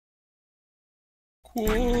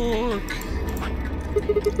Quark!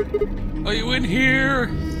 Are you in here?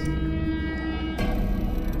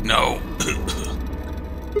 No.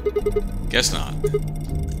 Guess not.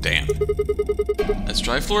 Damn. Let's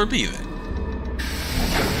try floor B then.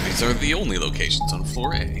 These are the only locations on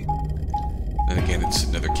floor A. Then again, it's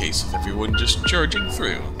another case of everyone just charging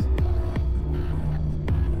through.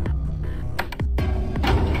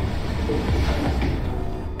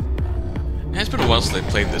 It's been a while since I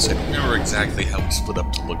played this. I don't remember exactly how we split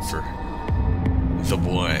up to look for the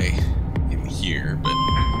boy in here, but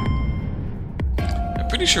I'm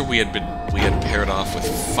pretty sure we had paired off with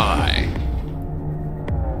Phi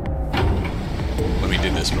when we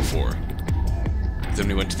did this before. Then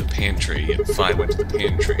we went to the pantry, and Phi went to the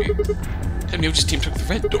pantry. And Yoji's team took the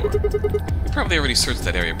red door. We probably already searched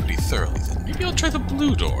that area pretty thoroughly then. Maybe I'll try the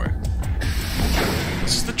blue door.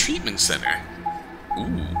 This is the treatment center.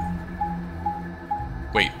 Ooh.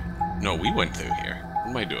 Wait, no, we went through here. What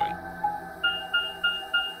am I doing?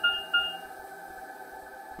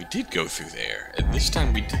 We did go through there, and this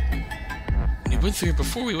time we did. When we went through here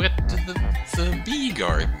before, we went to the bee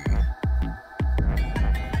garden.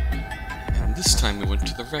 And this time we went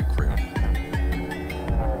to the rec room.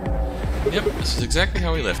 Yep, this is exactly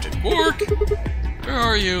how we left it. Quark! Where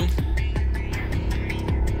are you?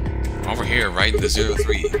 Over here, right in the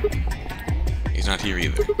 03. He's not here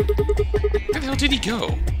either. Where the hell did he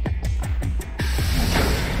go?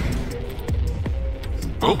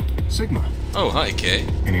 Oh, Sigma. Oh, hi, Kay.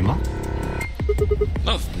 Any luck?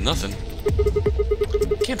 No, nothing.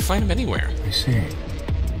 Can't find him anywhere. I see.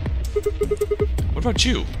 What about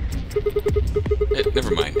you?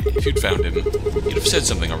 Never mind. If you'd found him, you'd have said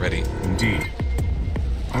something already. Indeed.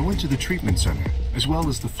 I went to the treatment center, as well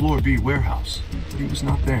as the Floor B warehouse, but he was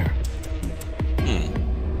not there.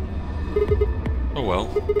 Oh well.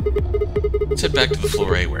 Let's head back to the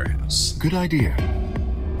Floor A warehouse. Good idea.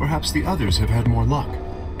 Perhaps the others have had more luck.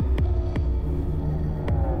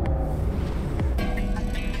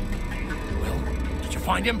 Well, did you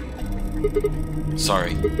find him?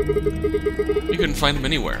 Sorry. We couldn't find him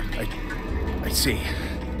anywhere. I see.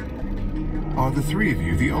 Are the three of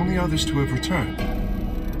you the only others to have returned?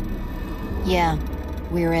 Yeah,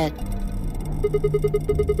 we're it.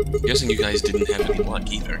 I'm guessing you guys didn't have any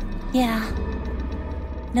luck either. Yeah.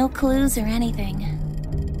 No clues or anything.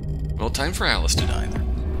 Well, time for Alice to die then.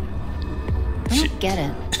 I don't get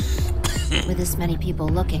it. With this many people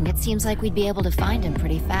looking, it seems like we'd be able to find him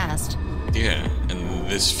pretty fast. Yeah, and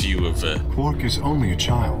this view of Quark is only a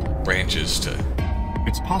child. branches to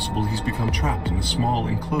It's possible he's become trapped in a small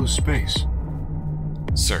enclosed space.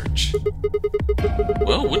 search.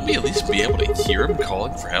 Well, wouldn't we at least be able to hear him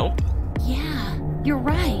calling for help? Yeah, you're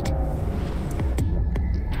right.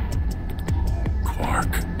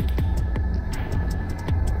 Quark.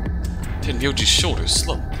 Tenryoji's shoulders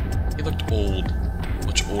slumped. He looked old,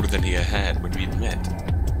 much older than he had when we'd met.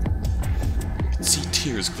 I could see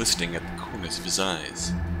tears glistening at the corners of his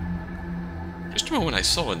eyes. Just a moment I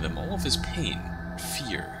saw in them all of his pain,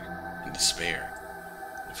 fear, and despair.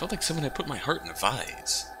 It felt like someone had put my heart in a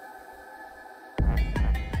vise.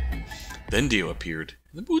 Then Dio appeared,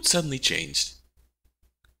 and the mood suddenly changed.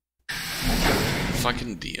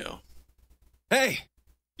 Fucking Dio. Hey!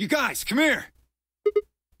 You guys, come here!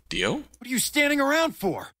 Dio? What are you standing around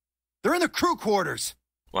for? They're in the crew quarters!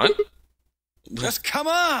 What? Just come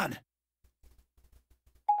on!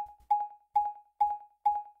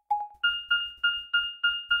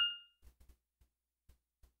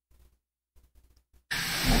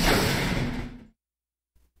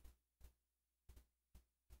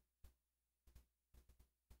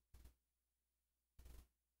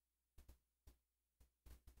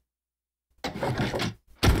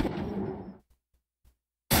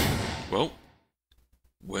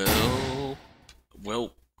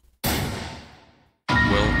 Well.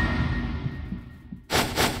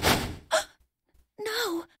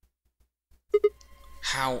 No!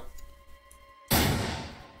 How?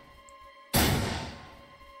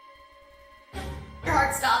 Your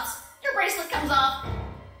heart stops. Your bracelet comes off.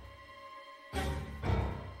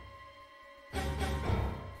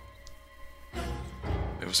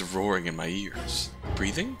 There was a roaring in my ears.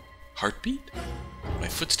 Breathing? Heartbeat? My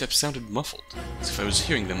footsteps sounded muffled, as if I was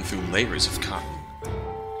hearing them through layers of cotton.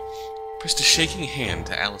 I pressed a shaking hand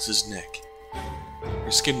to Alice's neck.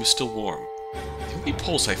 Her skin was still warm. The only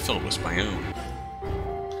pulse I felt was my own.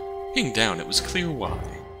 Looking down, it was clear why.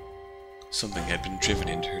 Something had been driven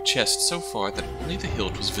into her chest so far that only the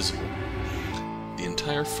hilt was visible. The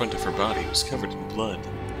entire front of her body was covered in blood.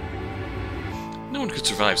 No one could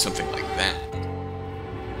survive something like that.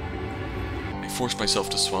 I forced myself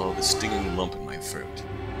to swallow the stinging lump in my throat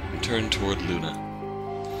and turned toward Luna.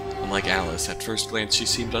 Unlike Alice, at first glance she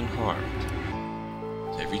seemed unharmed.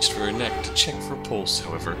 As I reached for her neck to check for a pulse,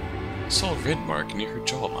 however, I saw a red mark near her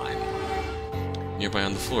jawline. Nearby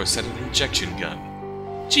on the floor sat an injection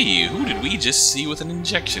gun. Gee, who did we just see with an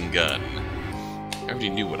injection gun? I already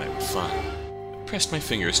knew what I would find. I pressed my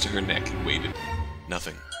fingers to her neck and waited.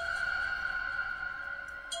 Nothing.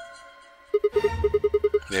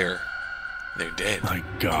 They're dead. My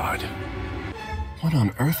God. What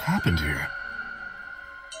on earth happened here?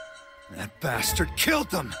 That bastard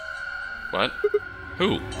killed them! What?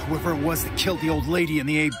 Who? Whoever it was that killed the old lady in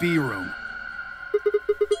the AB room.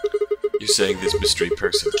 You're saying this mystery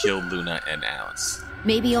person killed Luna and Alice?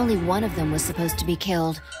 Maybe only one of them was supposed to be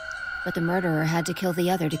killed, but the murderer had to kill the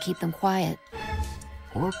other to keep them quiet.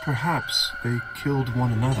 Or perhaps they killed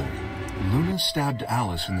one another. Luna stabbed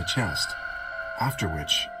Alice in the chest, after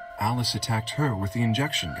which Alice attacked her with the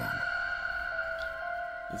injection gun.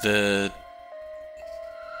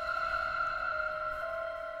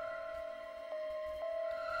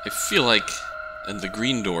 I feel like in the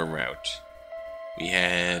green door route, we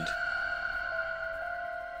had...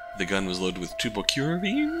 the gun was loaded with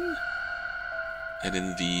tubocurarine? And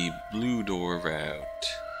in the blue door route...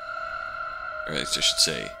 or I should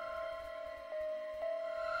say...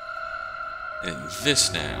 and in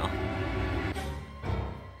this now...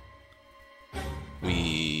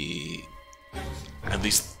 we... at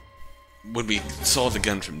least... when we saw the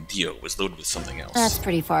gun from Dio, it was loaded with something else. That's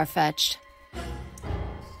pretty far-fetched.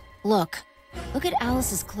 Look at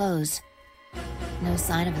Alice's clothes. No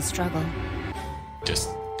sign of a struggle. Just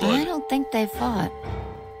I blood. don't think they fought.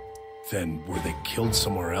 Then were they killed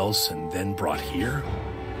somewhere else and then brought here?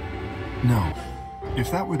 No.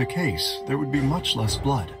 If that were the case, there would be much less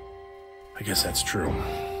blood. I guess that's true.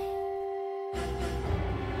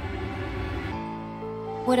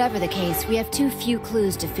 Whatever the case, we have too few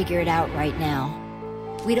clues to figure it out right now.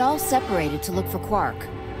 We'd all separated to look for Quark.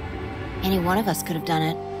 Any one of us could have done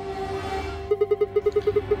it.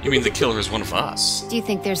 You mean the killer is one of us? Do you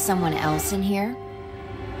think there's someone else in here?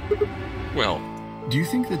 Well, Do you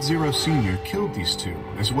think that Zero Sr. killed these two,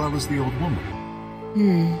 as well as the old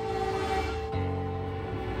woman?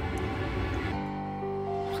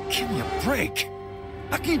 Give me a break!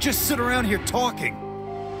 How can you just sit around here talking?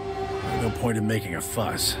 No point in making a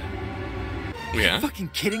fuss. yeah. Fucking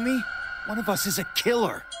kidding me? One of us is a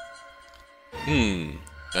killer.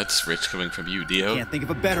 That's rich coming from you, Dio. Can't think of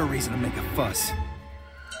a better reason to make a fuss.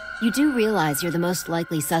 You do realize you're the most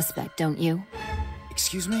likely suspect, don't you?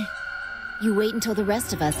 Excuse me? You wait until the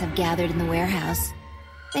rest of us have gathered in the warehouse.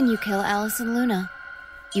 Then you kill Alice and Luna.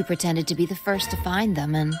 You pretended to be the first to find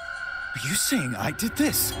them, and... Are you saying I did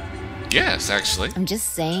this? Yes, actually. I'm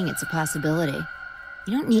just saying it's a possibility.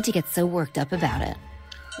 You don't need to get so worked up about it.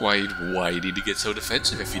 Why did you get so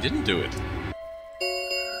defensive if you didn't do it?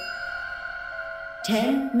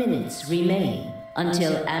 10 minutes remain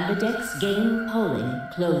until Ambidex game polling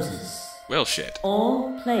closes. Well, shit.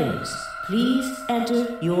 All players, please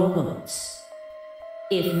enter your votes.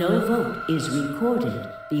 If no vote is recorded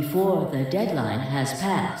before the deadline has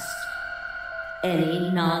passed, any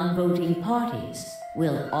non-voting parties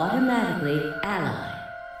will automatically ally.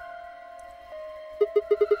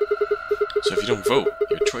 So if you don't vote,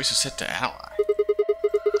 your choice is set to ally.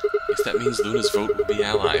 Guess that means Luna's vote will be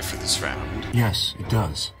ally for this round. Yes, it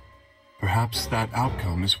does. Perhaps that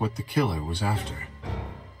outcome is what the killer was after.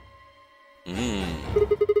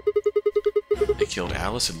 They killed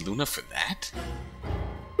Alice and Luna for that?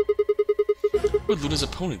 Who would Luna's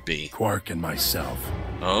opponent be? Quark and myself.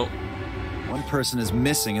 Oh, One person is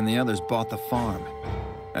missing and the others bought the farm.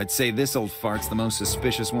 I'd say this old fart's the most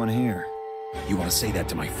suspicious one here. You want to say that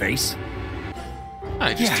to my face?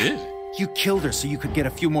 I just did. You killed her so you could get a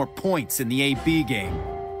few more points in the AB game.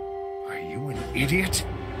 Are you an idiot?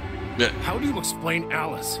 How do you explain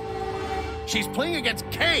Alice? She's playing against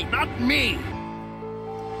Kay, not me!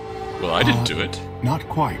 Well, I didn't do it. Not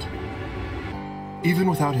quite. Even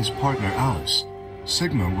without his partner Alice,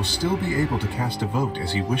 Sigma will still be able to cast a vote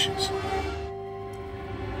as he wishes.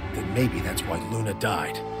 Then maybe that's why Luna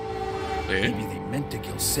died. Eh? Maybe they meant to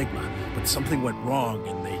kill Sigma, but something went wrong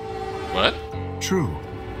and they... What? True.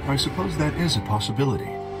 I suppose that is a possibility.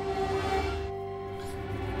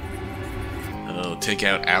 Oh, take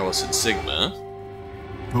out Alice and Sigma.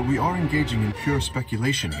 But we are engaging in pure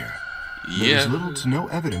speculation here. There Yeah. is little to no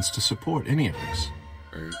evidence to support any of this.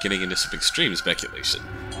 We're getting into some extreme speculation.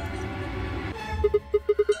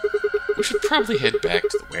 We should probably head back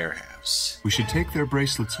to the warehouse. We should take their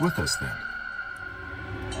bracelets with us then.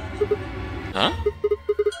 Huh?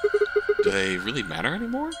 Do they really matter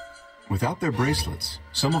anymore? Without their bracelets,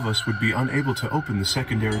 some of us would be unable to open the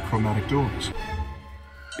secondary chromatic doors.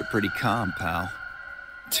 You're pretty calm, pal.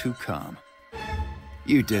 Too calm.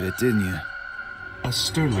 You did it, didn't you? A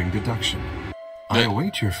sterling deduction. I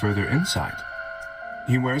await your further insight.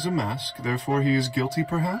 He wears a mask, therefore he is guilty,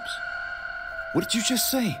 perhaps? What did you just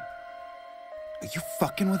say? Are you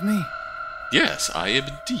fucking with me? Yes, I am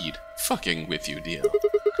indeed fucking with you, Dio.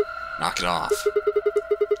 Knock it off.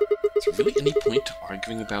 Is there really any point to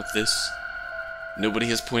arguing about this? Nobody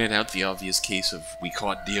has pointed out the obvious case of we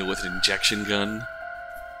caught Dio with an injection gun,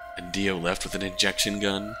 and Dio left with an injection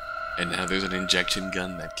gun, and now there's an injection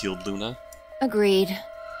gun that killed Luna? Agreed.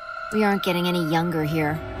 We aren't getting any younger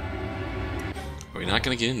here. We're not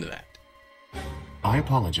gonna get into that. I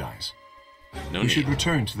apologize. No We need. should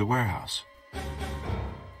return to the warehouse.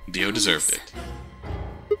 Dio deserved it.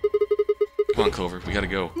 Come on, Clover, we gotta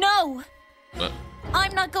go. No! What?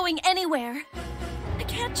 I'm not going anywhere. I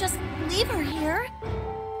can't just leave her here.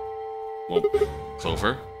 Well,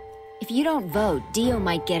 Clover? If you don't vote, Dio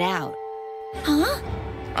might get out. Huh?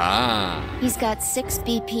 Ah. He's got 6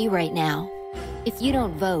 BP right now. If you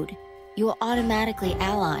don't vote, you will automatically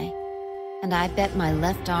ally. And I bet my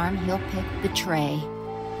left arm he'll pick Betray.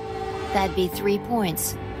 That'd be 3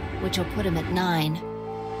 points, which will put him at 9.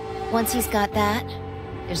 Once he's got that,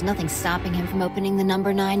 there's nothing stopping him from opening the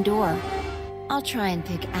number 9 door. I'll try and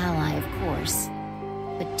pick Ally, of course.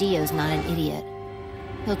 But Dio's not an idiot.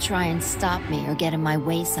 He'll try and stop me or get in my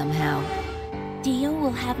way somehow. Dio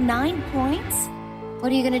will have 9 points?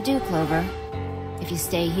 What are you gonna do, Clover? If you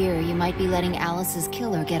stay here, you might be letting Alice's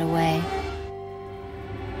killer get away.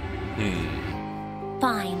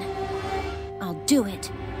 Fine. I'll do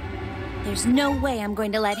it. There's no way I'm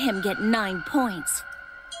going to let him get 9 points.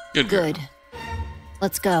 Good girl. Good.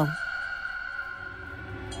 Let's go.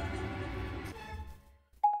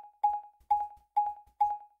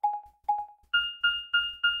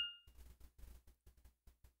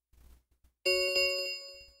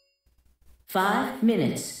 Five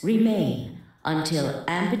minutes remain until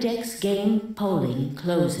Ambidex game polling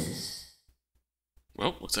closes.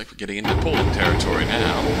 Well, looks like we're getting into polling territory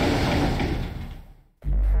now.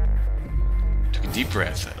 Took a deep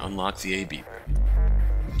breath and unlocked the A beaver.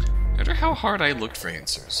 No matter how hard I looked for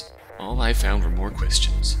answers, all I found were more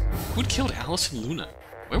questions. Who'd killed Alice and Luna?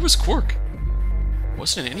 Where was Quark? I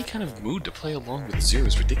wasn't in any kind of mood to play along with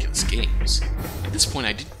Zero's ridiculous games. At this point,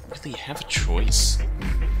 I didn't really have a choice.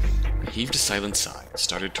 I heaved a silent sigh and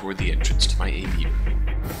started toward the entrance to my A beaver.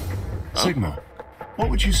 Sigma, what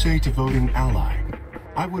would you say to voting Ally?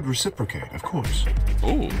 I would reciprocate, of course.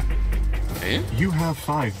 Oh. And? You have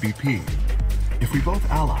 5 BP. If we both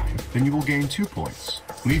ally, then you will gain 2 points,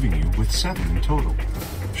 leaving you with 7 in total.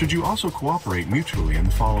 Should you also cooperate mutually in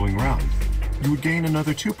the following round, you would gain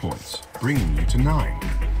another 2 points, bringing you to 9.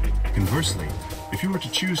 Conversely, if you were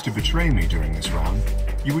to choose to betray me during this round,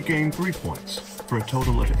 you would gain 3 points, for a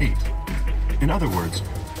total of 8. In other words,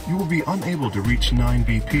 you will be unable to reach 9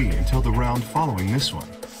 BP until the round following this one.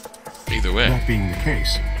 Either way. That being the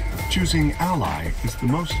case, choosing Ally is the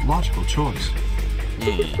most logical choice.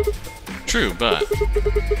 True, but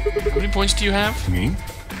how many points do you have? Me?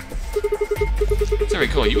 As I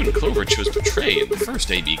recall, you and Clover chose Betray in the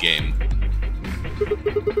first AB game.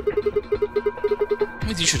 That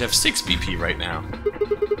means you should have 6 BP right now.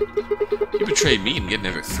 You betray me and get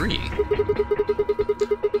another 3.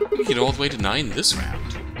 You get all the way to 9 this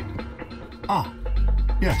round. Ah,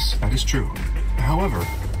 yes, that is true. However,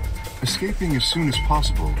 escaping as soon as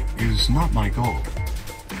possible is not my goal.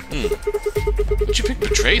 But you picked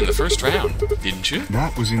Betray in the first round, didn't you?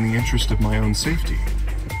 That was in the interest of my own safety.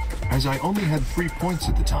 As I only had 3 points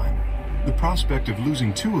at the time, the prospect of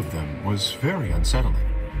losing 2 of them was very unsettling.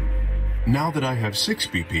 Now that I have 6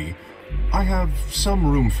 BP, I have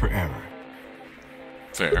some room for error.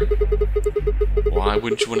 Fair. Why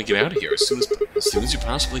wouldn't you want to get out of here as soon as you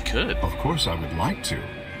possibly could? Of course I would like to,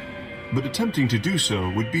 but attempting to do so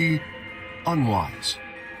would be unwise.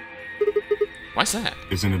 Why's that?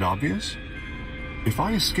 Isn't it obvious? If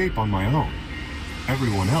I escape on my own,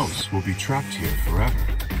 everyone else will be trapped here forever.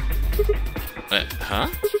 Huh?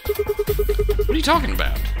 What are you talking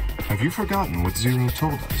about? Have you forgotten what Zero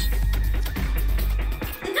told us?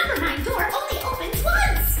 The number 9 door only opens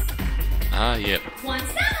once! Ah, yep.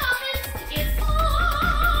 Once that happens, it's all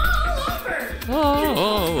over!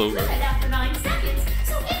 All over. Limit after 9 seconds,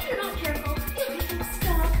 so if you're not careful, you'll become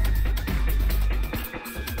stuck.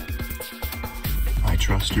 I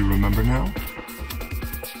trust you remember now?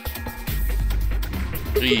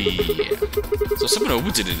 Yeah. So someone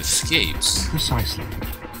opens it and escapes. Precisely.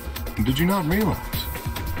 Did you not realize?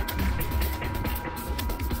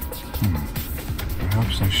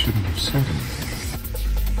 Perhaps I shouldn't have said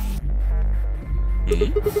anything.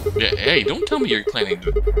 Hmm? Yeah, hey, don't tell me you're planning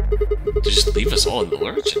to just leave us all in the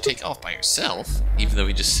lurch and take off by yourself, even though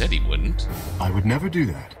he just said he wouldn't. I would never do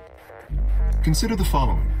that. Consider the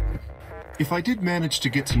following. If I did manage to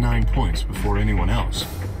get to 9 points before anyone else,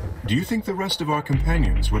 do you think the rest of our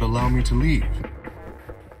companions would allow me to leave?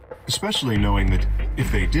 Especially knowing that,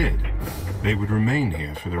 if they did, they would remain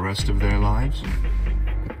here for the rest of their lives?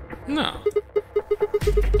 No.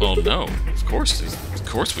 Well, no. Of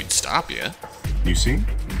course we'd stop you. You see?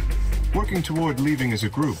 Working toward leaving as a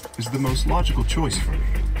group is the most logical choice for me.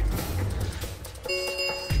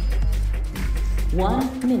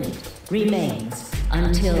 1 minute remains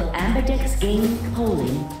until Ambidex game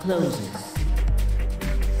polling closes.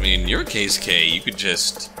 I mean, in your case, Kay, you could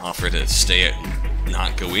just offer to stay and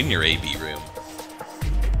not go in your AB room.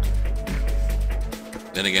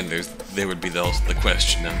 Then again, there would be the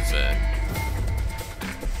question of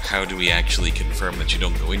how do we actually confirm that you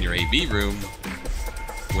don't go in your AB room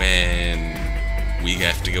when we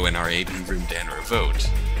have to go in our AB room to enter a vote?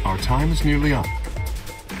 Our time is nearly up.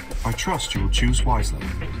 I trust you will choose wisely.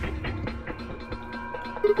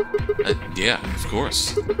 Yeah, of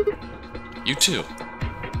course. You too.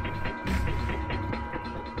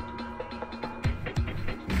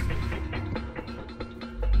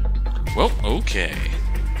 Well, okay.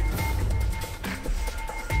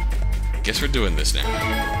 Guess we're doing this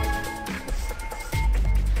now.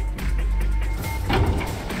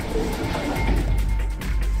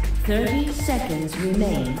 30 seconds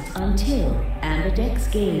remain until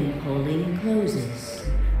Ambidex game polling closes.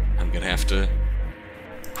 I'm gonna have to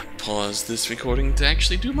pause this recording to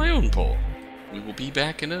actually do my own poll. We will be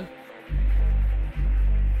back in a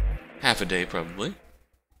half a day, probably.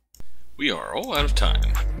 We are all out of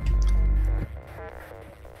time.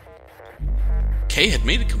 Kay had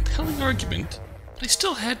made a compelling argument, but I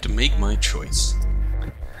still had to make my choice.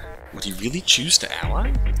 Would he really choose to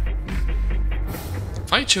ally?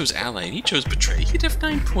 If I chose ally and he chose betray, he'd have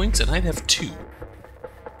 9 points and I'd have 2.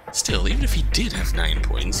 Still, even if he did have 9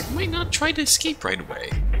 points, he might not try to escape right away.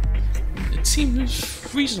 It seemed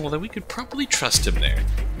reasonable that we could probably trust him there.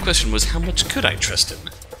 The question was, how much could I trust him?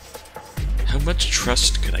 How much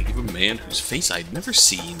trust could I give a man whose face I'd never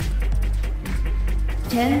seen?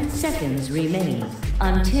 10 seconds remain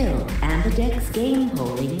until Ambidex game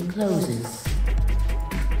polling closes.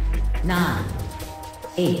 9,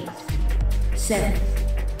 8, 7,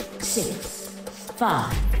 6,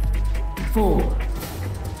 5, 4,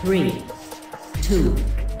 3, 2,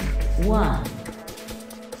 1.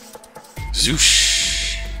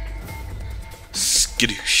 Zoosh!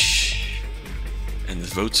 Skidoosh! And the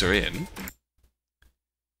votes are in.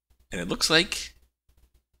 And it looks like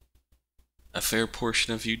a fair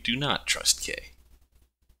portion of you do not trust Kay.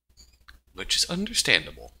 Which is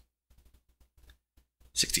understandable.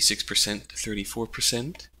 66% to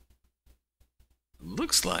 34%.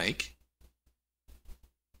 Looks like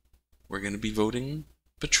we're going to be voting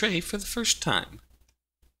betray for the first time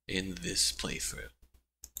in this playthrough.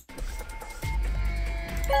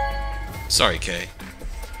 Sorry, Kay.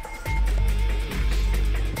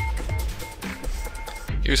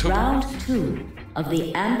 Here's hoping. Round 2 of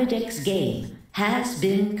the Ambidex game has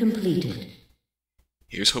been completed.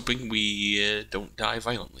 Here's hoping we don't die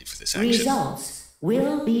violently for this action. Results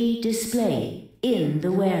will be displayed in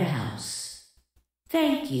the warehouse.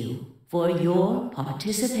 Thank you for your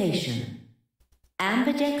participation.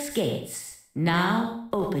 Ambidex gates now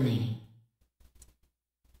opening.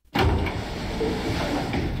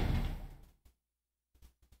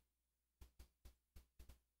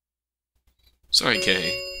 Sorry,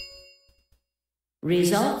 Kay.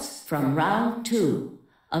 Results from round 2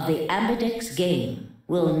 of the Ambidex game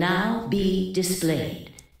will now be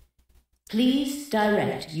displayed. Please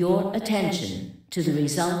direct your attention to the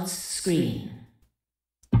results screen.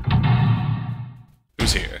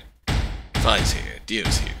 Who's here? Vi's here,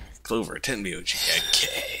 Dio's here, Clover, Tenmyoji, and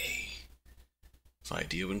Kay. Vi,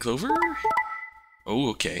 Dio, and Clover? Oh,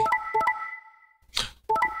 okay.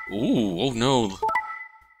 Ooh, oh no.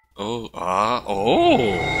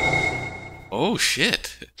 Oh,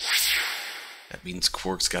 shit. That means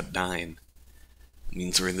Quark's got 9. That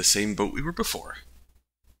means we're in the same boat we were before.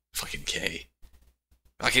 Fucking Kay.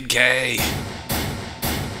 Fucking Kay!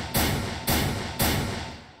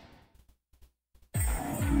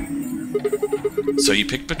 So you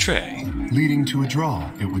picked betray. Leading to a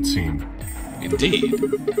draw, it would seem. Indeed.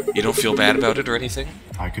 You don't feel bad about it or anything?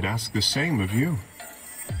 I could ask the same of you.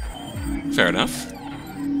 Fair enough.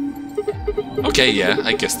 Okay, yeah,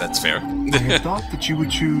 I guess that's fair. I had thought that you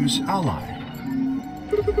would choose ally.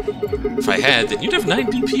 If I had, then you'd have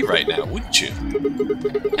 9 BP right now, wouldn't you?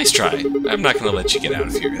 Nice try. I'm not gonna let you get out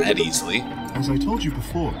of here that easily. As I told you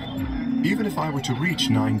before, even if I were to reach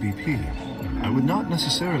 9 BP, I would not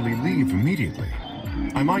necessarily leave immediately.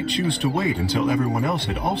 I might choose to wait until everyone else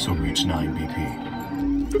had also reached 9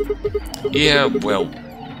 BP. Yeah, well,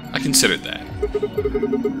 I considered that.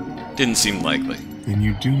 Didn't seem likely. Then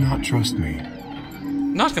you do not trust me.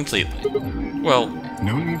 Not completely. Well...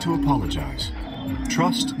 No need to apologize.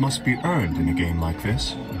 Trust must be earned in a game like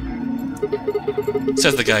this.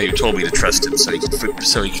 Says the guy who told me to trust him so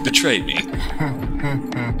he could betray me.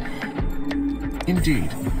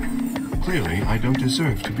 Indeed. Clearly, I don't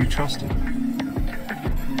deserve to be trusted.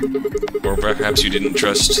 Or perhaps you didn't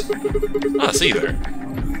trust us either.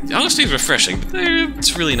 The honesty is refreshing, but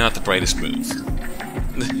it's really not the brightest move.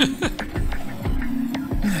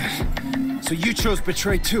 So you chose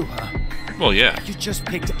Betray too, huh? Well, yeah. You just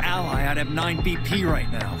picked Ally out of 9 BP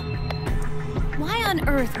right now. Why on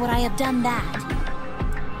earth would I have done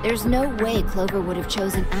that? There's no way Clover would have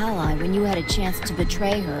chosen Ally when you had a chance to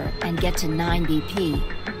betray her and get to 9 BP.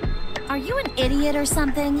 Are you an idiot or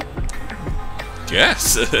something?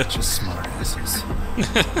 Yes. Just smart asses.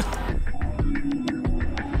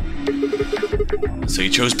 So you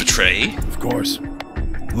chose Betray? Of course.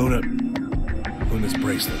 Luna's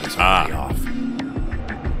bracelet is already off.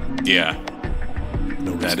 Yeah.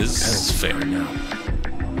 No that is fair. Right now.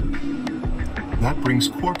 That brings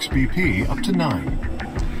Quark's BP up to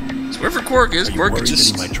 9. So wherever Quark is, Quark could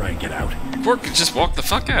just... That he might try and get out? Quark could just walk the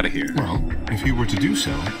fuck out of here. Well, if he were to do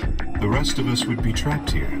so, the rest of us would be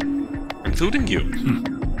trapped here. Including you.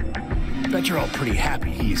 Bet you're all pretty happy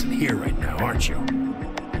he isn't here right now, aren't you?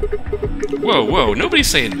 Whoa, nobody's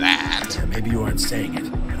saying that. Yeah, maybe you aren't saying it,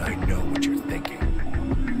 but I know what you're thinking.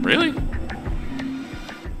 Really?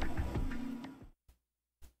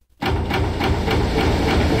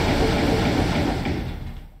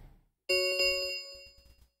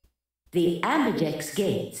 The Ambidex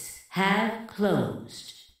gates have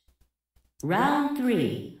closed. Round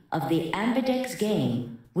 3 of the Ambidex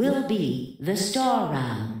game will be the Star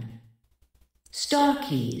Round. Star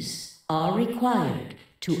keys are required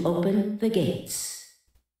to open the gates.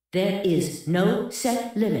 There is no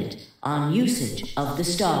set limit on usage of the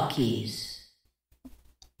Star keys.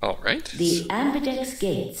 Alright. The Ambidex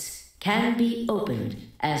gates can be opened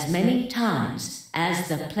as many times as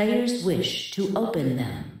the players wish to open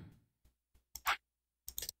them.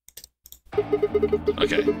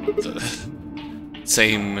 Okay.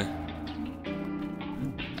 Same...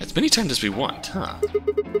 as many times as we want, huh?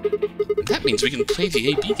 That means we can play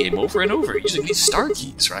the AB game over and over using these star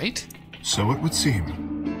keys, right? So it would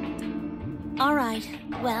seem. Alright,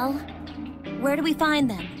 well, where do we find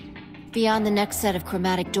them? Beyond the next set of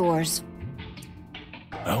chromatic doors.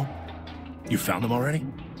 Oh? You found them already?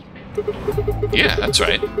 Yeah, that's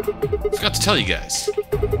right. Forgot to tell you guys.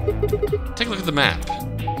 Take a look at the map.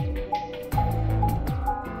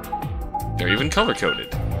 They're even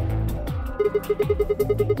color-coded.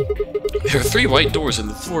 There are 3 white doors in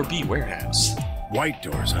the Floor B warehouse. White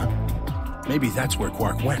doors, huh? Maybe that's where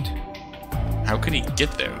Quark went. How could he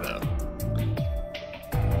get there, though?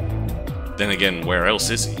 Then again, where else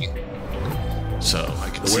is he? So, I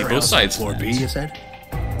can see both sides. Floor B, you said?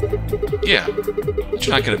 Yeah, but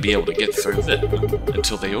you're not going to be able to get through them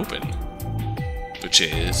until they open. Which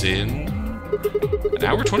is in... an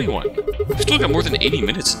hour 21. We've still got more than 80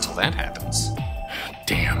 minutes until that happens.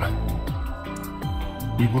 Damn.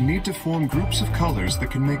 We will need to form groups of colors that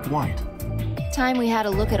can make white. Time we had a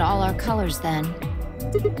look at all our colors then.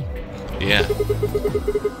 Yeah.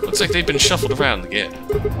 Looks like they've been shuffled around again.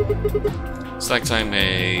 It's like I'm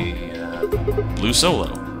a... blue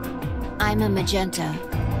solo. I'm a magenta.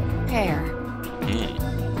 Pear.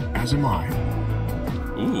 As am I.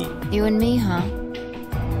 Ooh. You and me, huh?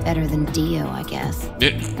 Better than Dio, I guess.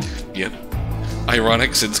 Yep.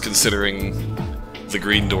 Ironic, since considering the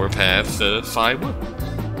green door path, Phi won.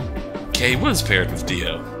 K was paired with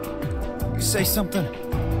Dio. You say something?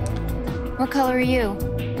 What color are you?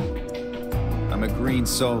 I'm a green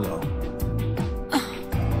solo.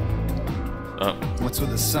 Oh. What's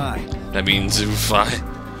with the sign? That means Phi...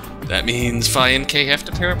 that means Phi and K have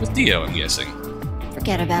to pair up with Dio, I'm guessing.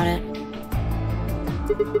 Forget about it.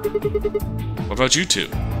 What about you two?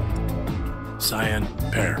 Cyan,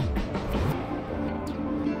 pair.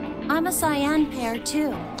 I'm a cyan pair,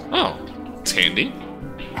 too. Oh, it's handy.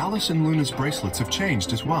 Alice and Luna's bracelets have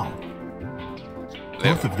changed as well.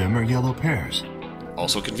 They're Both of them are yellow pairs.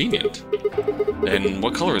 also convenient. And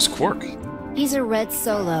what color is Quark? He's a red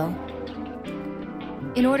solo.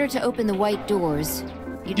 In order to open the white doors,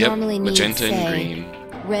 you'd normally need, magenta say, and green.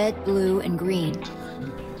 red, blue, and green.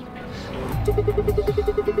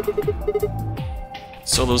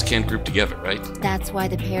 Solos can't group together, right? That's why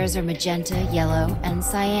the pairs are magenta, yellow, and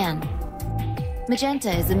cyan. Magenta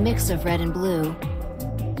is a mix of red and blue.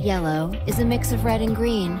 Yellow is a mix of red and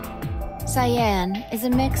green. Cyan is a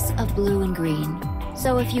mix of blue and green.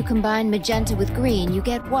 So if you combine magenta with green, you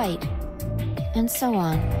get white. And so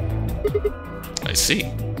on. I see.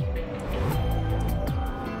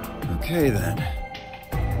 Okay,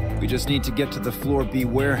 then. We just need to get to the Floor B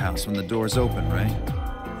warehouse when the doors open, right?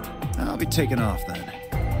 I'll be taking off then.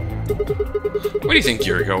 Where do you think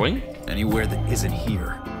you're going? Anywhere that isn't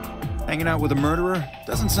here. Hanging out with a murderer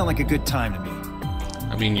doesn't sound like a good time to me.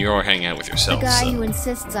 I mean, you're hanging out with yourself, The guy so... who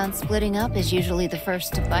insists on splitting up is usually the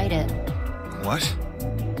first to bite it. What?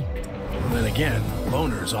 Then again,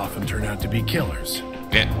 loners often turn out to be killers.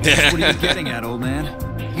 Yeah. What are you getting at, old man?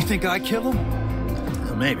 You think I kill him?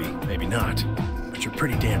 Well, maybe not. But you're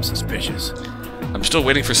pretty damn suspicious. I'm still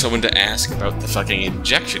waiting for someone to ask about the fucking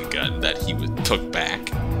injection gun that he took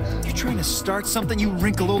back. You're trying to start something, you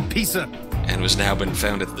wrinkled old piece of... And was now been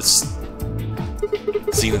found at the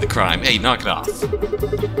scene of the crime. Hey, knock it off.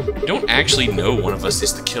 We don't actually know one of us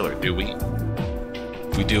is the killer, do we?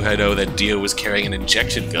 We do know that Dio was carrying an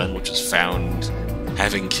injection gun, which was found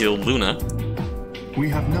having killed Luna. We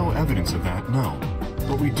have no evidence of that, no.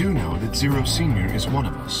 But we do know that Zero Senior is one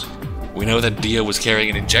of us. We know that Dio was carrying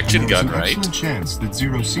an injection gun, right? There's an excellent chance that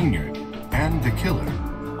Zero Senior and the killer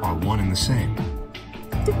are one and the same.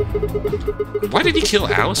 Why did he kill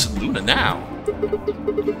Alice and Luna now?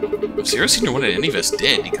 If Zero Senior wanted any of us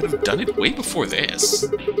dead, he could have done it way before this.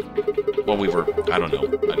 While we were, I don't know,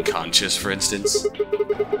 unconscious, for instance.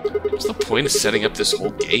 What's the point of setting up this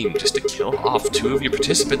whole game just to kill off two of your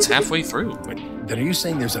participants halfway through? Wait, then are you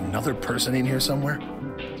saying there's another person in here somewhere?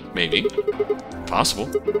 Maybe. Possible.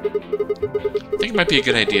 I think it might be a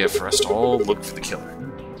good idea for us to all look for the killer.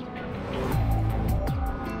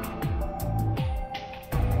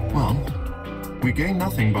 Well, we gain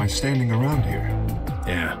nothing by standing around here.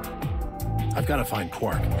 Yeah. I've got to find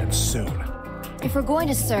Quark, and soon. If we're going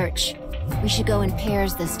to search, we should go in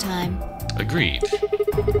pairs this time. Agreed.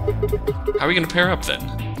 How are we going to pair up then?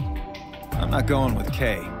 I'm not going with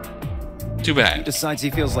Kay. Too If he bad. decides he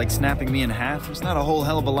feels like snapping me in half, there's not a whole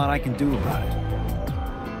hell of a lot I can do about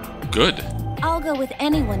it. Good. I'll go with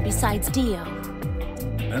anyone besides Dio.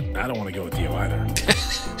 I don't want to go with you either.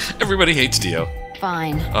 Everybody hates Dio.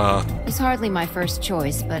 Fine. He's hardly my first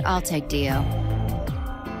choice, but I'll take Dio.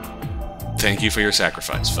 Thank you for your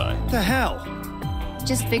sacrifice, Fi. What the hell?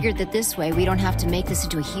 Just figured that this way we don't have to make this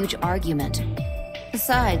into a huge argument.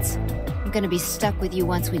 Besides, I'm gonna be stuck with you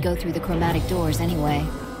once we go through the chromatic doors anyway.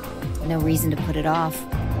 No reason to put it off.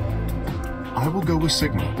 I will go with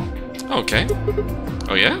Sigma. Okay.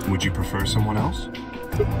 Oh yeah? Would you prefer someone else?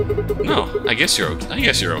 No, I guess you're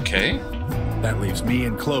okay. That leaves me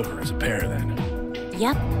and Clover as a pair, then.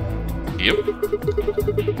 Yep. Yep.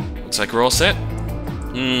 Looks like we're all set.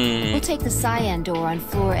 We'll take the cyan door on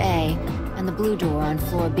floor A and the blue door on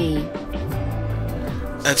floor B.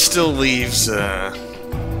 That still leaves,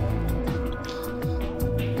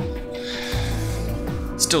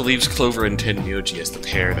 Clover and Tenmyoji as the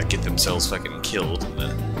pair that get themselves fucking killed.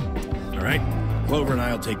 All right. Clover and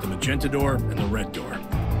I'll take the magenta door and the red door.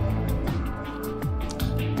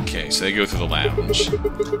 Okay, so they go through the lounge.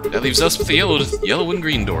 That leaves us with the yellow and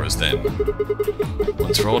green doors, then.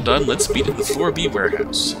 Once we're all done, let's meet at the Floor B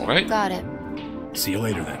warehouse, alright? Got it. See you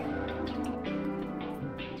later, then.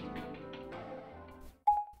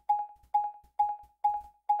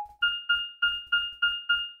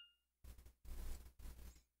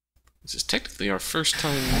 This is technically our first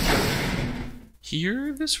time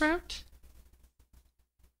here this route?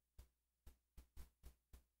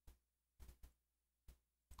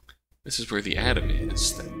 This is where the atom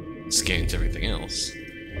is that scans everything else.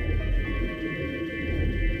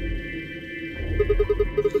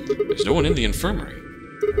 There's no one in the infirmary.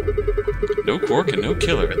 No Quark and no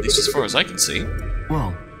killer, at least as far as I can see.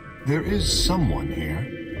 Well, there is someone here.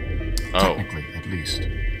 Oh. Technically, at least.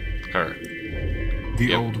 Her. The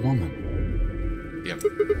Yep. old woman. Yep.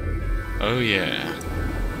 Oh yeah.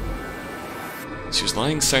 She was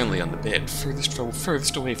lying silently on the bed,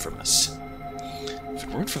 furthest away from us. If it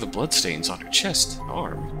weren't for the bloodstains on her chest and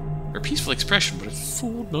arm, her peaceful expression would have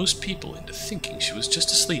fooled most people into thinking she was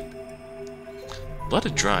just asleep. Blood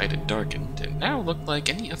had dried and darkened, and now looked like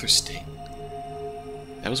any other stain.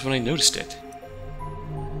 That was when I noticed it.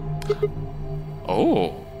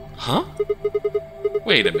 Oh, huh?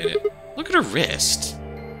 Wait a minute. Look at her wrist.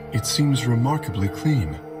 It seems remarkably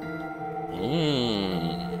clean.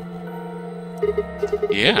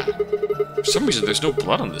 Yeah. For some reason, there's no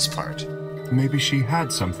blood on this part. maybe she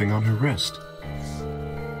had something on her wrist.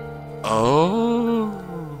 Oh.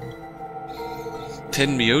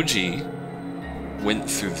 Tenmyoji went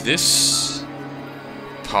through this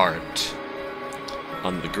part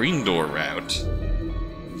on the green door route.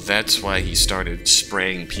 That's why he started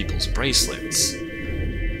spraying people's bracelets.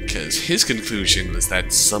 Because his conclusion was that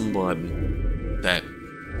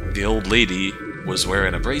the old lady was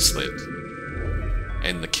wearing a bracelet,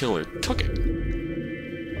 and the killer took it.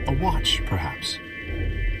 A watch, perhaps.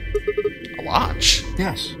 A watch?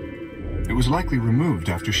 Yes. It was likely removed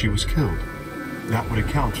after she was killed. That would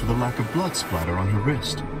account for the lack of blood splatter on her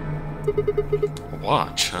wrist. A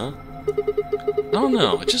watch, huh? Oh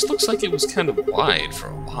no, it just looks like it was kind of wide for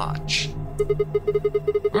a watch.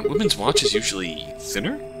 Aren't women's watches usually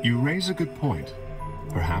thinner? You raise a good point.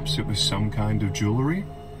 Perhaps it was some kind of jewelry?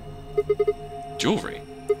 Jewelry?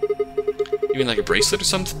 You mean like a bracelet or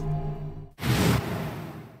something?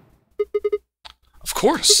 Of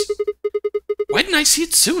course! Why didn't I see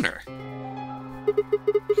it sooner?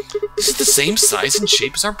 This is the same size and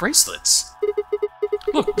shape as our bracelets.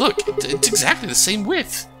 Look, it's exactly the same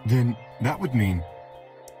width. Then that would mean...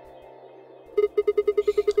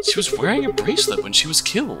 She was wearing a bracelet when she was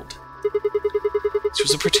killed. She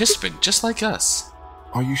was a participant, just like us.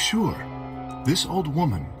 Are you sure? This old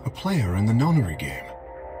woman, a player in the nonary game.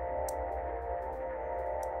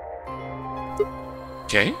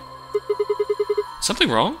 Okay? Something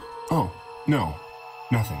wrong? Oh, no.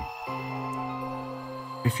 Nothing.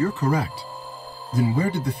 If you're correct, then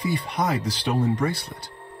where did the thief hide the stolen bracelet?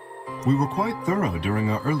 We were quite thorough during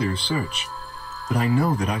our earlier search, but I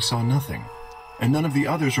know that I saw nothing, and none of the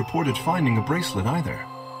others reported finding a bracelet either.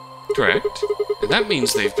 Correct. And that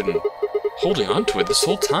means they've been holding on to it this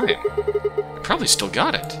whole time. They probably still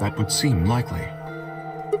got it. That would seem likely.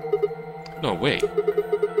 No, wait.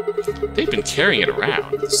 They've been carrying it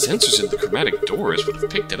around. The sensors in the chromatic doors would have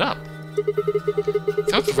picked it up.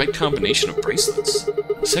 Without the right combination of bracelets,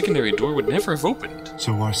 the secondary door would never have opened.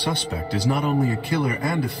 So our suspect is not only a killer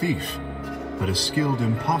and a thief, but a skilled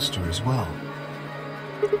imposter as well.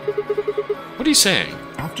 What are you saying?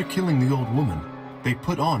 After killing the old woman, they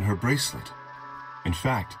put on her bracelet. In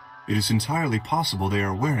fact, it is entirely possible they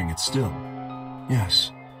are wearing it still.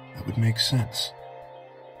 Yes, that would make sense.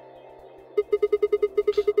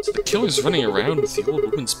 So the killer's running around with the old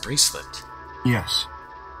woman's bracelet. Yes.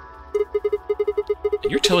 And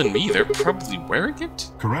you're telling me they're probably wearing it?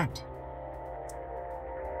 Correct.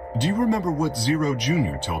 Do you remember what Zero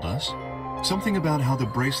Jr. told us? Something about how the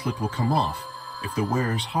bracelet will come off if the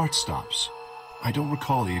wearer's heart stops. I don't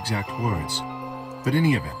recall the exact words. But in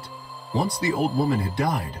any event, once the old woman had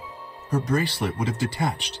died, her bracelet would have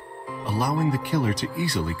detached, allowing the killer to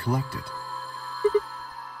easily collect it.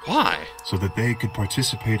 Why? So that they could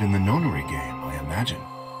participate in the nonary game, I imagine.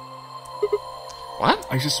 What?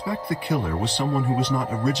 I suspect the killer was someone who was not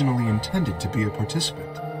originally intended to be a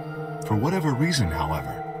participant. For whatever reason,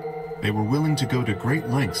 however, they were willing to go to great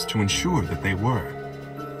lengths to ensure that they were.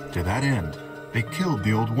 To that end, they killed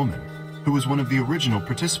the old woman, who was one of the original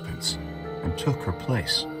participants, and took her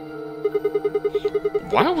place.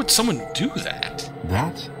 Why would someone do that?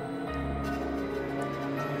 That?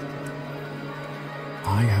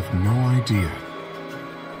 I have no idea.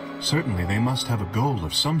 Certainly they must have a goal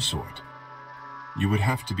of some sort. You would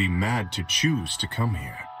have to be mad to choose to come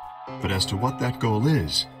here. But as to what that goal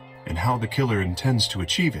is, and how the killer intends to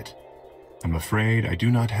achieve it, I'm afraid I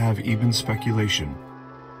do not have even speculation.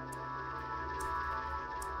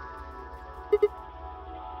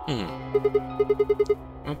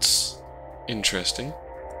 That's interesting.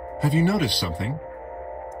 Have you noticed something?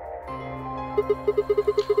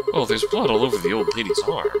 Oh, there's blood all over the old lady's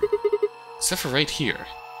arm. Except for right here.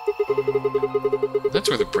 That's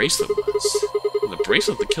where the bracelet was. And the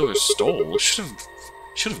bracelet the killer stole should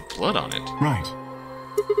have blood on it. Right.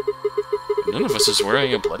 None of us is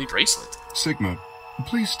wearing a bloody bracelet. Sigma,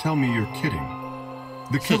 please tell me you're kidding.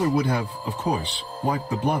 The killer would have, of course, wiped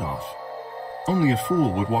the blood off. Only a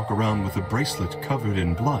fool would walk around with a bracelet covered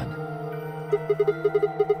in blood.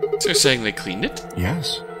 So you're saying they cleaned it?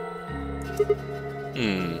 Yes.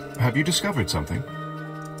 Have you discovered something?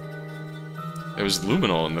 There was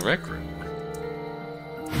luminol in the rec room.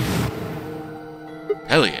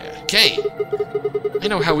 Hell yeah. Kay! I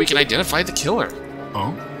know how we can identify the killer.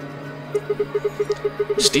 Oh?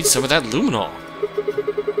 Just need some of that luminol.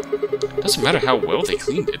 Doesn't matter how well they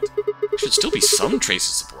cleaned it. There should still be some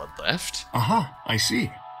traces of blood left. Aha, I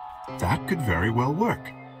see. That could very well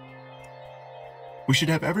work. We should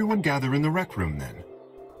have everyone gather in the rec room then.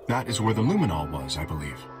 That is where the luminol was, I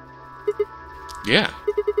believe. Yeah.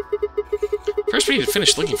 First we need to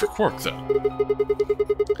finish looking for Quark, though.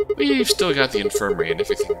 We've still got the infirmary and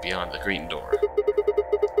everything beyond the green door.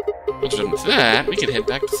 Once we're done with that, we can head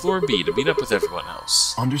back to floor B to meet up with everyone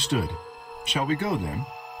else. Understood. Shall we go then?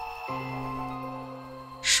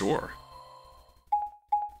 Sure.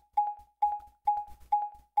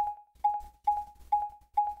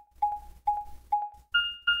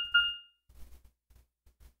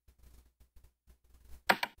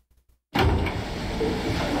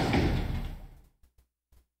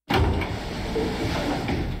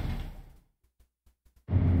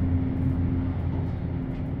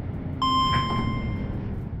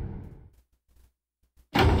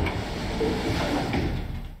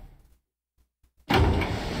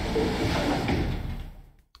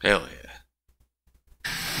 Hell yeah.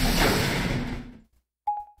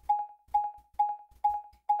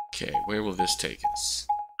 Okay, where will this take us?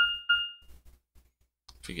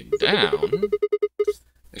 If we get down...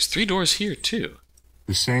 There's 3 doors here, too.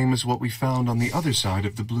 The same as what we found on the other side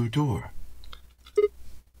of the blue door.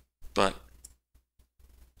 But...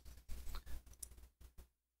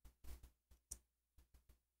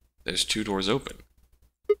 there's 2 doors open.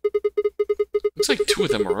 Looks like 2 of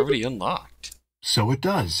them are already unlocked. So it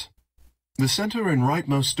does. The center and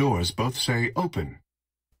rightmost doors both say open.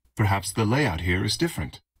 Perhaps the layout here is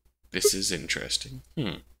different. This is interesting.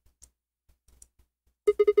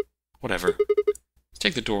 Whatever. Let's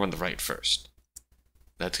take the door on the right first.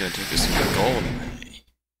 That's gonna take us to the Golden Bay.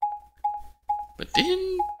 But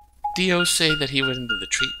didn't Dio say that he went into the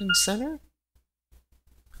treatment center?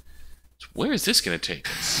 So where is this gonna take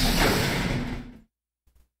us?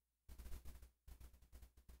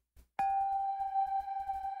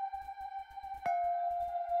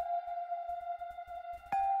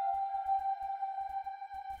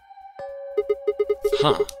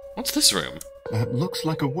 Huh. What's this room? That looks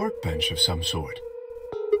like a workbench of some sort.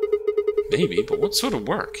 Maybe, but what sort of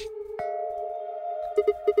work?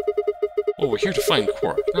 Well, we're here to find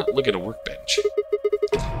Quark, not look at a workbench.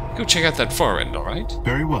 Go check out that far end, alright?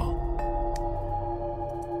 Very well.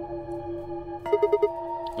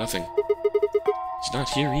 Nothing. He's not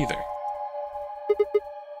here either.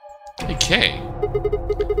 Hey, Kay.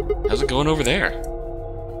 How's it going over there?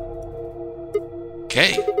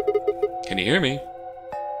 Kay, can you hear me?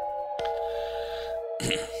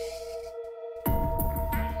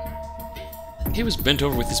 He was bent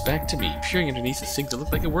over with his back to me, peering underneath a thing that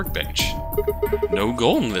looked like a workbench. No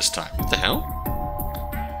golem this time. What the hell?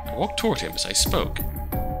 I walked toward him as I spoke.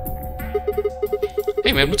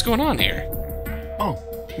 Hey man, what's going on here? Oh,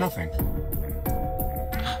 nothing.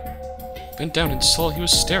 Bent down and saw he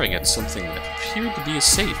was staring at something that appeared to be a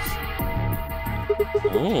safe.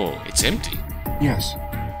 Oh, it's empty. Yes.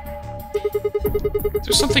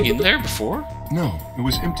 There's something in there before? No, it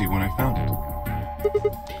was empty when I found it.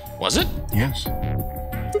 Was it? Yes.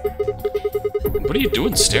 What are you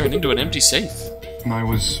doing staring into an empty safe? I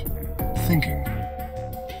was thinking.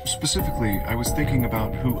 Specifically, I was thinking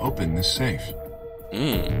about who opened this safe.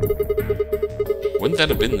 Wouldn't that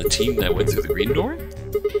have been the team that went through the green door?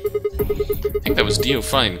 I think that was Dio,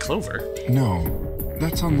 Phi, and Clover. No,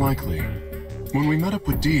 that's unlikely. When we met up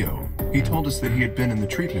with Dio, he told us that he had been in the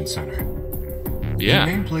treatment center. Yeah.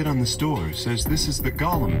 The nameplate on this door says this is the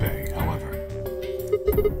Golem Bay, however.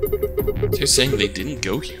 They're saying they didn't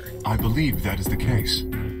go here. I believe that is the case.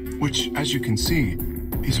 Which, as you can see,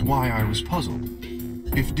 is why I was puzzled.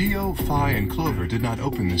 If Dio, Phi, and Clover did not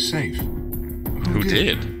open this safe, who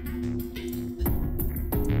did?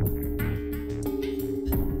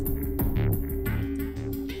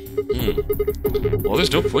 Well,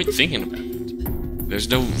 there's no point thinking about it. There's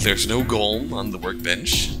no golem on the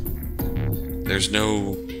workbench. There's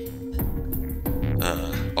no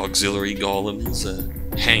auxiliary golems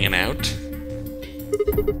hanging out.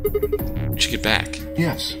 We should get back.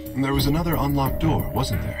 Yes, and there was another unlocked door,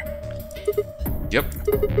 wasn't there? Yep.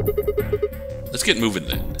 Let's get moving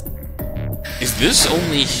then. Is this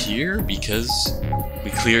only here because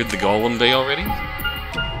we cleared the Golem Bay already?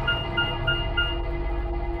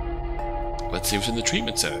 Let's see what's in the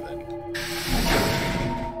treatment center then.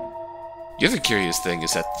 The other curious thing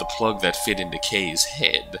is that the plug that fit into Kay's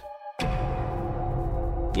head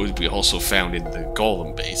would be also found in the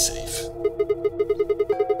Golem Bay safe.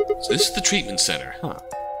 So this is the treatment center, huh?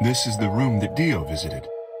 This is the room that Dio visited.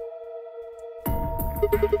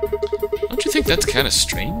 Don't you think that's kind of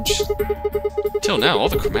strange? Till now, all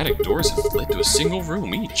the chromatic doors have led to a single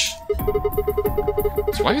room each.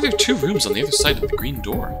 So why are there 2 rooms on the other side of the green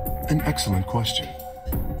door? An excellent question.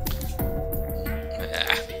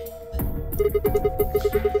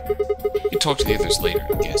 We can talk to the others later,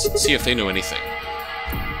 I guess, and see if they know anything.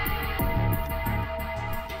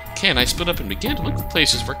 Kay and I split up and began to look for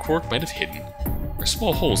places where Quark might have hidden, or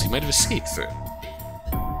small holes he might have escaped through.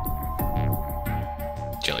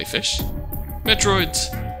 Jellyfish.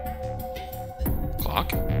 Metroids.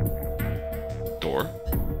 Clock. Door.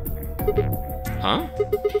 Huh?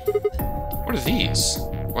 What are these?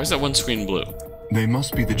 Why is that one screen blue? They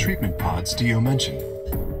must be the treatment pods Dio mentioned.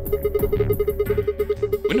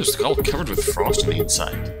 Windows all covered with frost on the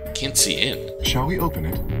inside. Can't see in. Shall we open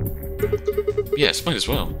it? Yes, might as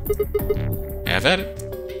well. Have at it.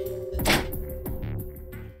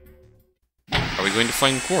 Are we going to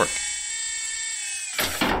find Quark?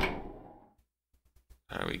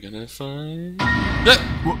 Are we gonna find...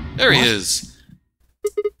 There he is!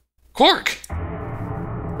 Quark!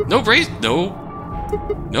 No brace... No.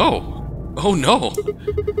 No. Oh no.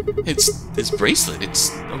 It's his bracelet.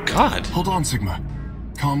 It's... Oh god. Hold on, Sigma.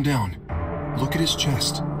 Calm down. Look at his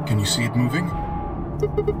chest. Can you see it moving?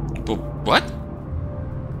 But what?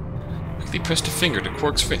 Quickly pressed a finger to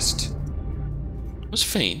Quark's wrist. It was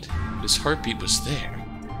faint, but his heartbeat was there.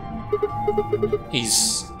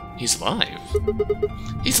 He's alive.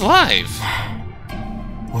 He's alive!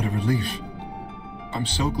 What a relief. I'm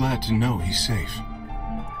so glad to know he's safe.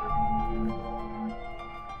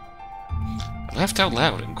 I laughed out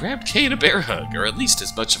loud and grabbed Kay in a bear hug, or at least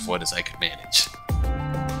as much of one as I could manage.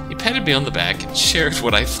 He patted me on the back and shared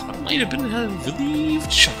what I thought might have been a relieved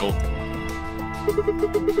chuckle.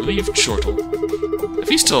 Relieved chortle. If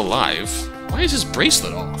he's still alive, why is his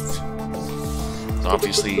bracelet off? It's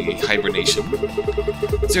obviously hibernation.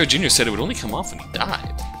 Zero Jr. said it would only come off when he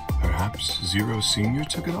died. Perhaps Zero Sr.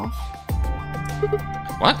 took it off?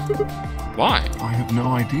 What? Why? I have no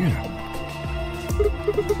idea.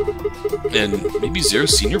 And maybe Zero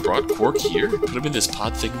Sr. brought Quark here, put him in this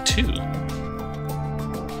pod thing too.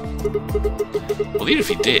 Well, even if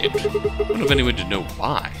he did, we wouldn't have anyone to know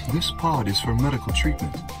why. This pod is for medical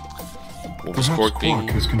treatment. What was Perhaps Quark being...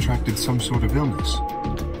 has contracted some sort of illness.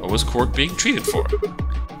 What was Quark being treated for?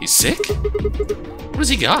 He's sick? What has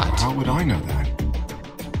he got? How would I know that?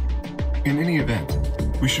 In any event,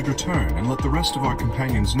 we should return and let the rest of our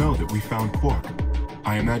companions know that we found Quark.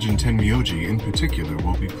 I imagine Tenmyoji in particular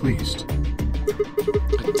will be pleased.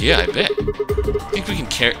 Yeah, I bet. Think we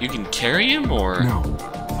can you can carry him, or...? No.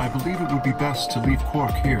 I believe it would be best to leave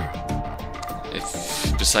Quark here.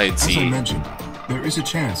 If, besides As I mentioned, there is a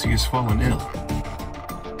chance he has fallen ill.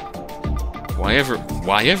 Why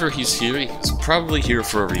ever he's here, he's probably here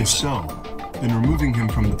for a reason. If so, then removing him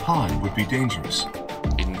from the pod would be dangerous.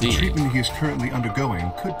 Indeed. The treatment he is currently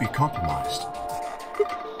undergoing could be compromised.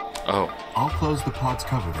 Oh. I'll close the pod's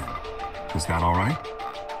cover then. Is that alright?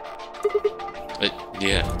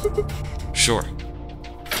 Yeah. Sure.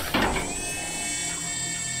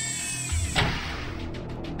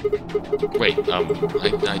 Wait,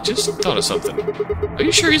 I just thought of something. Are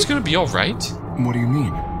you sure he's gonna be alright? What do you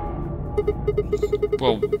mean?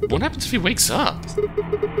 Well, what happens if he wakes up?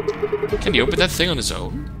 Can he open that thing on his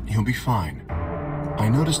own? He'll be fine. I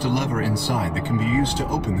noticed a lever inside that can be used to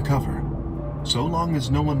open the cover. So long as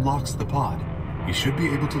no one locks the pod, he should be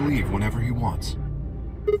able to leave whenever he wants.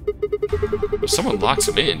 If someone locks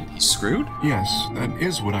him in, he's screwed? Yes, that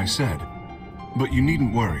is what I said. But you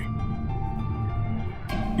needn't worry.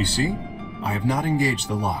 You see, I have not engaged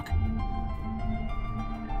the lock.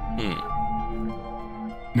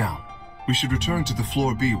 Now, we should return to the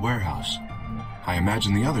Floor B warehouse. I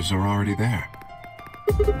imagine the others are already there.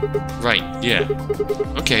 Right, yeah.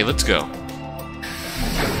 Okay, let's go.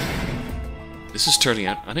 This is turning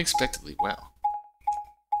out unexpectedly well.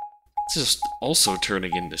 This is also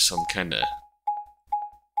turning into some kind of...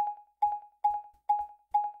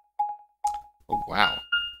 Oh, wow.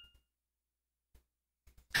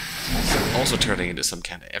 It's also turning into some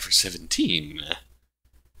kind of F-17.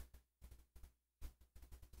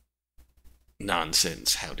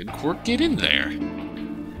 Nonsense. How did Quark get in there?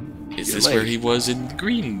 Is this where he was in the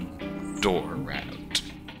green door route?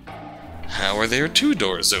 How are there two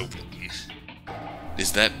doors open?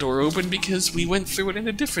 Is that door open because we went through it in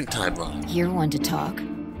a different timeline? You're one to talk.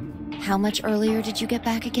 How much earlier did you get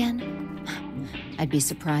back again? I'd be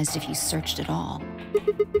surprised if you searched at all.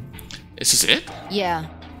 Is this it? Yeah.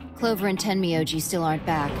 Clover and Tenmyoji still aren't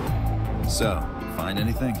back. So, find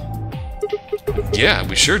anything? Yeah,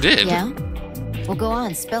 we sure did. Yeah? Well, go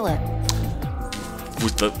on, spill it.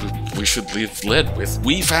 We should leave led with,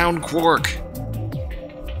 "We found Quark!"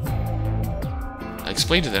 I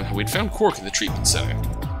explained to them how we'd found Quark in the treatment center.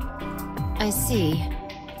 I see.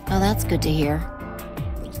 Oh, that's good to hear.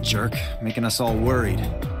 Little jerk, making us all worried.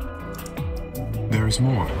 There is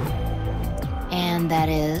more. And that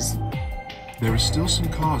is? There is still some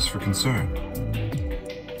cause for concern.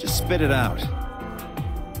 Just spit it out.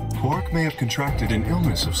 Quark may have contracted an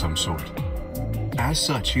illness of some sort. As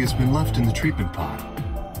such, he has been left in the treatment pod.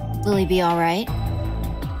 Will he be alright?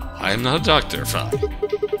 I am not a doctor, fine.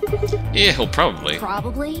 Yeah, he'll probably.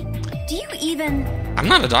 Probably? Do you even... I'm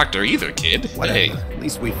not a doctor either, kid. Whatever. Hey. At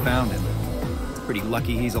least we found him. Pretty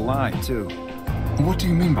lucky he's alive, too. What do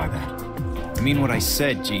you mean by that? I mean what I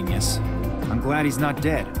said, genius. I'm glad he's not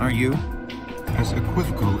dead, aren't you? As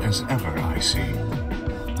equivocal as ever, I see.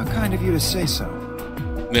 How kind of you to say so.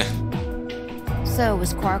 Meh. So,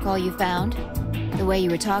 was Quark all you found? The way you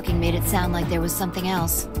were talking made it sound like there was something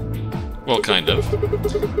else. Well, kind of.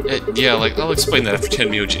 Yeah, I'll explain that after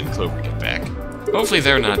Tenmyoji and Clover get back. Hopefully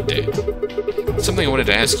they're not dead. Something I wanted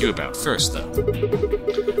to ask you about first, though.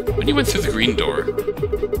 When you went through the green door,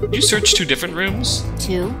 did you search 2 different rooms?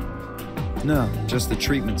 2? No, just the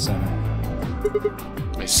treatment center.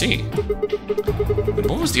 I see. And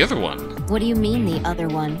what was the other one? What do you mean, the other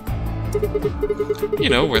one? You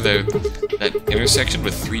know, where that intersection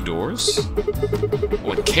with 3 doors?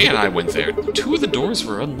 When Kay and I went there, 2 of the doors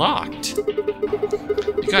were unlocked.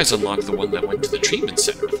 You guys unlocked the one that went to the treatment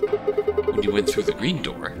center when you went through the green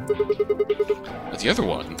door. But the other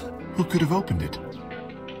one... Who could have opened it?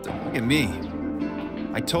 Don't look at me.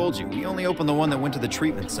 I told you, we only opened the one that went to the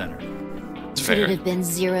treatment center. It's Could fair. it have been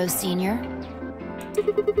Zero Senior?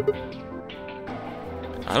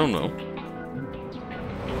 I don't know.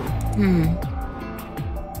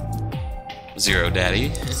 Zero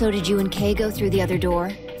Daddy. So did you and Kay go through the other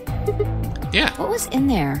door? Yeah, What was in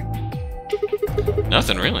there?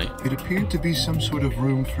 nothing really. It appeared to be some sort of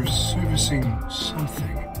room for servicing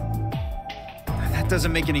something. That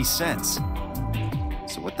doesn't make any sense.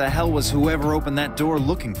 So what the hell was whoever opened that door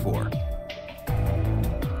looking for?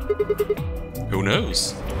 Who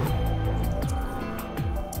knows?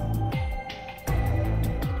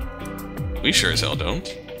 We sure as hell don't.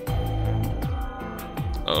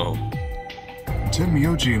 Uh-oh.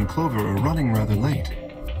 Tenmyoji and Clover are running rather late.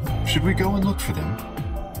 Should we go and look for them?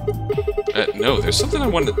 No, there's something I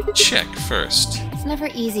wanted to check first. It's never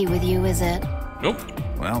easy with you, is it? Nope.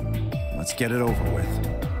 Well, let's get it over with.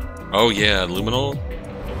 Oh yeah, Luminol?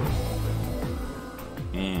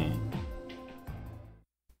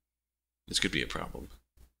 This could be a problem.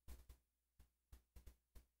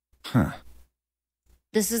 Huh.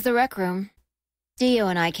 This is the rec room. Dio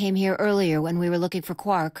and I came here earlier when we were looking for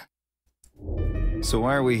Quark. So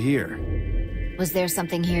why are we here? Was there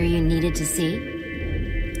something here you needed to see?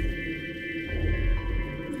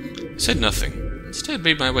 I said nothing. Instead,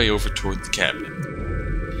 made my way over toward the cabinet.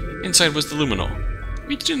 Inside was the luminol.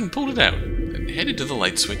 Reached in and pulled it out, then headed to the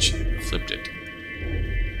light switch and flipped it.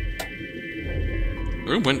 The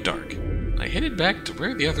room went dark. I headed back to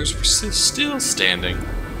where the others were still standing.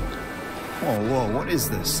 Whoa, what is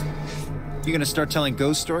this? You gonna start telling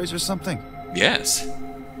ghost stories or something? Yes.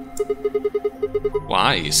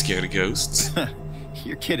 Why? You scared of ghosts?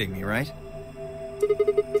 You're kidding me, right?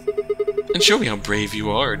 And show me how brave you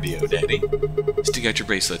are, Dio Daddy. Stick out your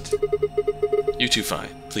bracelet. You too, Fi,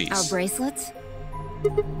 please. Our bracelets?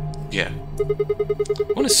 Yeah.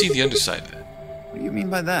 I want to see the underside of that. What do you mean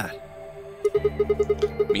by that?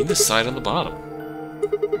 I mean the side on the bottom.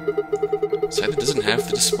 Side that doesn't have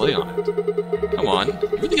the display on it. Come on, you're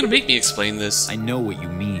really gonna make me explain this? I know what you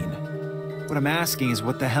mean. What I'm asking is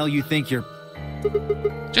what the hell you think you're...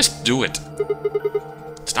 Just do it.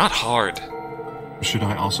 It's not hard. Should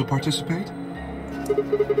I also participate?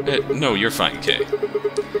 No, you're fine, Kay.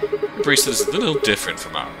 Your bracelet is a little different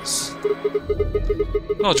from ours.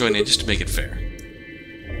 I'll join in just to make it fair.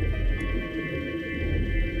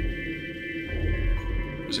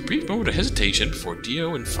 There was a brief moment of hesitation before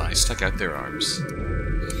Dio and Fi stuck out their arms.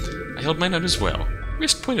 I held mine out as well,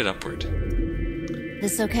 wrist pointed upward.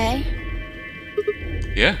 This okay?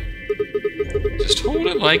 Yeah. Just hold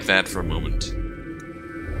it like that for a moment.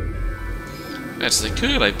 As I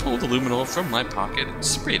could, I pulled the luminol from my pocket and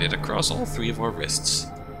sprayed it across all 3 of our wrists.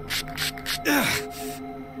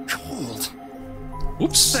 Cold.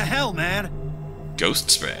 Whoops! What the hell, man? Ghost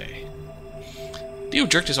spray. Dio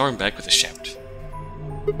jerked his arm back with a shout.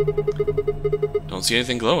 Don't see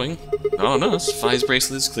anything glowing. Not on us. Fi's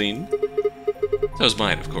bracelet is clean. So's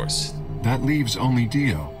mine, of course. That leaves only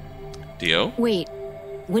Dio. Dio? Wait,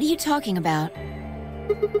 what are you talking about?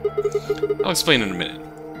 I'll explain in a minute.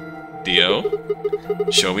 Dio?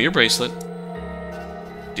 Show me your bracelet.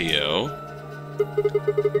 Dio?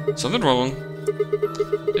 Something wrong.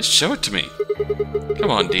 Just show it to me.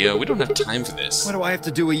 Come on, Dio. We don't have time for this. What do I have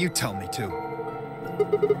to do what you tell me to?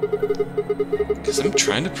 Because I'm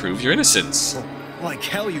trying to prove your innocence. Like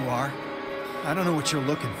hell you are. I don't know what you're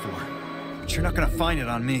looking for, but you're not gonna find it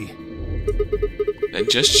on me. Then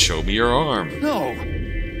just show me your arm. No!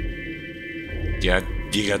 Yeah,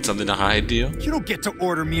 you got something to hide, Dio? You don't get to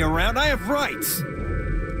order me around. I have rights.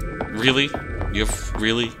 Really?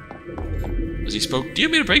 Really? As he spoke, do you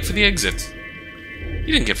mean a break for the exit?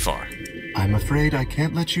 You didn't get far. I'm afraid I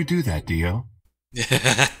can't let you do that, Dio.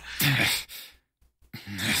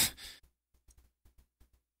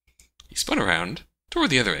 He spun around toward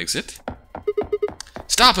the other exit.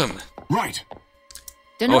 Stop him! Right.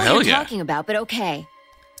 Don't know what hell you're yeah. talking about, but okay.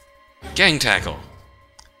 Gang tackle.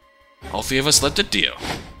 All three of us leapt at Dio.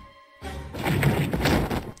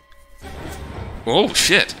 Oh,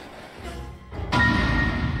 shit.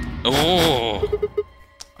 Oh,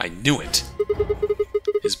 I knew it.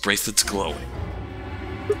 His bracelet's glowing.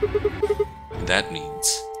 And that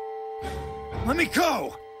means... Let me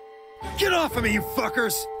go! Get off of me, you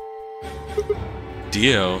fuckers!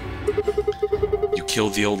 Dio, you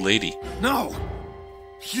killed the old lady. No!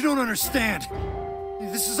 You don't understand.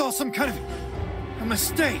 This is all some kind of a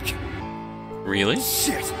mistake. Really?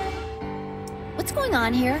 Shit! What's going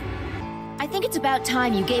on here? I think it's about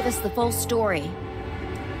time you gave us the full story.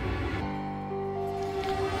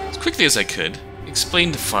 As quickly as I could, I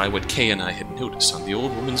explained to Phi what Kay and I had noticed on the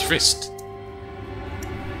old woman's wrist.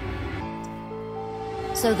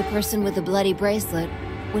 So the person with the bloody bracelet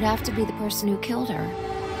would have to be the person who killed her.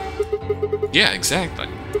 Yeah, exactly.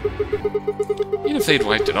 Even if they'd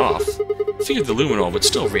wiped it off, I figured the luminol would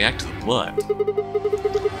still react to the blood.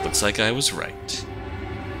 Looks like I was right.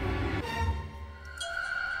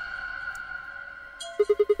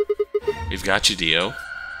 We've got you, Dio.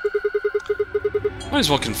 Might as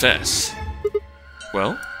well confess.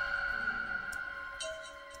 Well?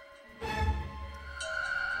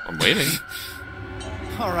 I'm waiting.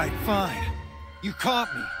 Alright, fine. You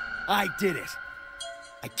caught me. I did it.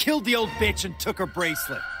 I killed the old bitch and took her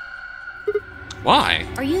bracelet. Why?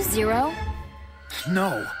 Are you Zero?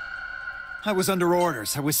 No. I was under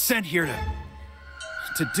orders. I was sent here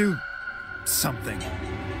to do something.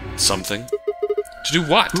 Something? To do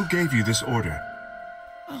what? Who gave you this order?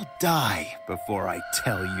 I'll die before I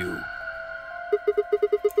tell you.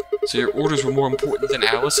 So your orders were more important than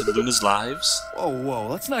Alice and Luna's lives? Whoa,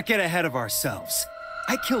 let's not get ahead of ourselves.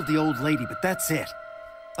 I killed the old lady, but that's it.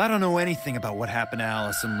 I don't know anything about what happened to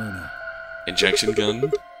Alice and Luna. Injection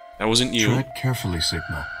gun? That wasn't you. Tread carefully,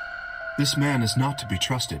 Sigma. This man is not to be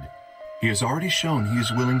trusted. He has already shown he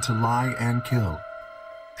is willing to lie and kill.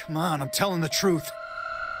 Come on, I'm telling the truth.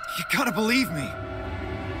 You gotta believe me.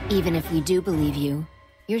 Even if we do believe you,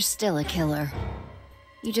 you're still a killer.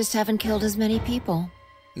 You just haven't killed as many people.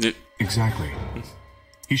 Exactly.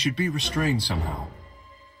 He should be restrained somehow.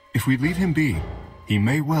 If we leave him be, he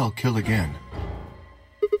may well kill again.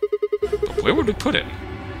 But where would we put him?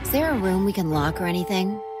 Is there a room we can lock or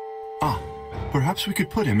anything? Perhaps we could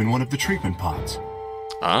put him in one of the treatment pods.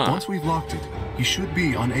 Once we've locked it, he should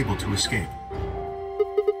be unable to escape.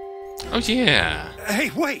 Oh, yeah.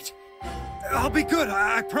 Hey, wait! I'll be good,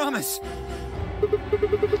 I promise.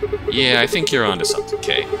 Yeah, I think you're onto something,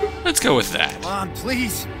 Kay. Let's go with that. Come on,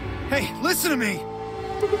 please. Hey, listen to me.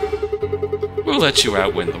 We'll let you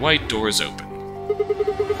out when the white door's open.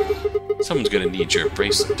 Someone's gonna need your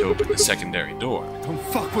bracelet to open the secondary door. Don't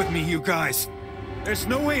fuck with me, you guys. There's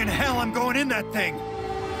no way in hell I'm going in that thing.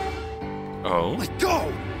 Oh? Let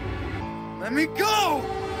go! Let me go!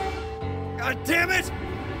 God damn it!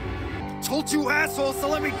 I told you assholes to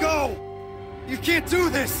let me go! You can't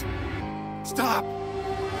do this! Stop!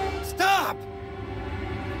 Stop!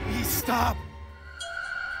 Please stop!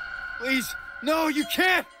 Please, no, you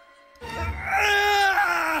can't!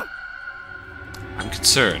 I'm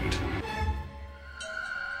concerned.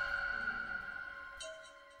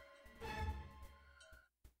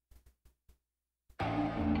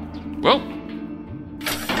 Well,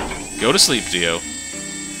 go to sleep, Dio.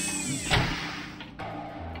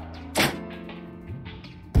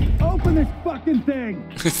 Open this fucking thing!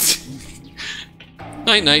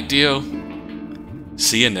 Night-night, Dio.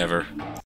 See ya never.